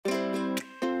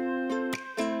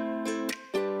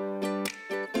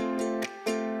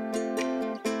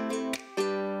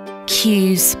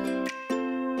queues.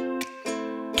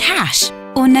 Cash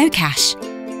or no cash?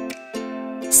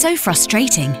 So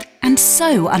frustrating and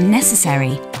so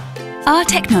unnecessary. Our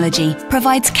technology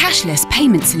provides cashless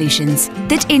payment solutions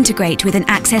that integrate with an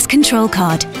access control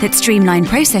card that streamline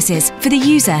processes for the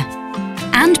user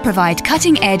and provide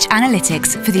cutting-edge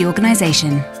analytics for the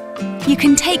organisation. You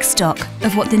can take stock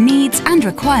of what the needs and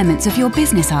requirements of your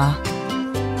business are.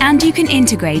 And you can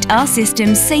integrate our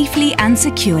systems safely and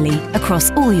securely across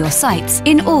all your sites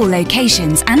in all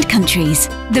locations and countries.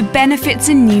 The benefits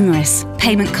are numerous.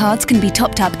 Payment cards can be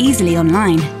topped up easily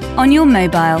online, on your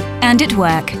mobile and at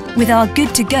work with our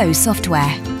good-to-go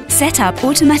software. Set up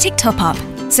automatic top-up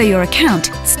so your account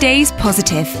stays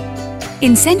positive.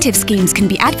 Incentive schemes can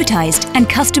be advertised and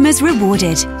customers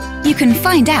rewarded. You can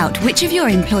find out which of your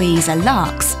employees are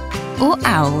larks or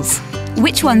owls,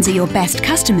 which ones are your best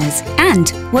customers and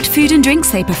what food and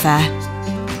drinks they prefer.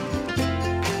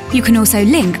 You can also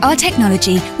link our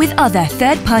technology with other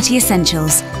third-party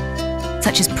essentials,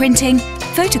 such as printing,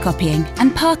 photocopying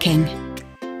and parking.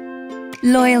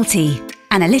 Loyalty,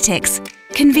 analytics,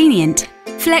 convenient,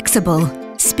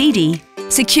 flexible, speedy,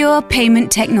 secure payment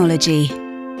technology.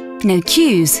 No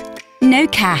queues, no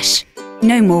cash,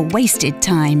 no more wasted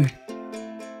time.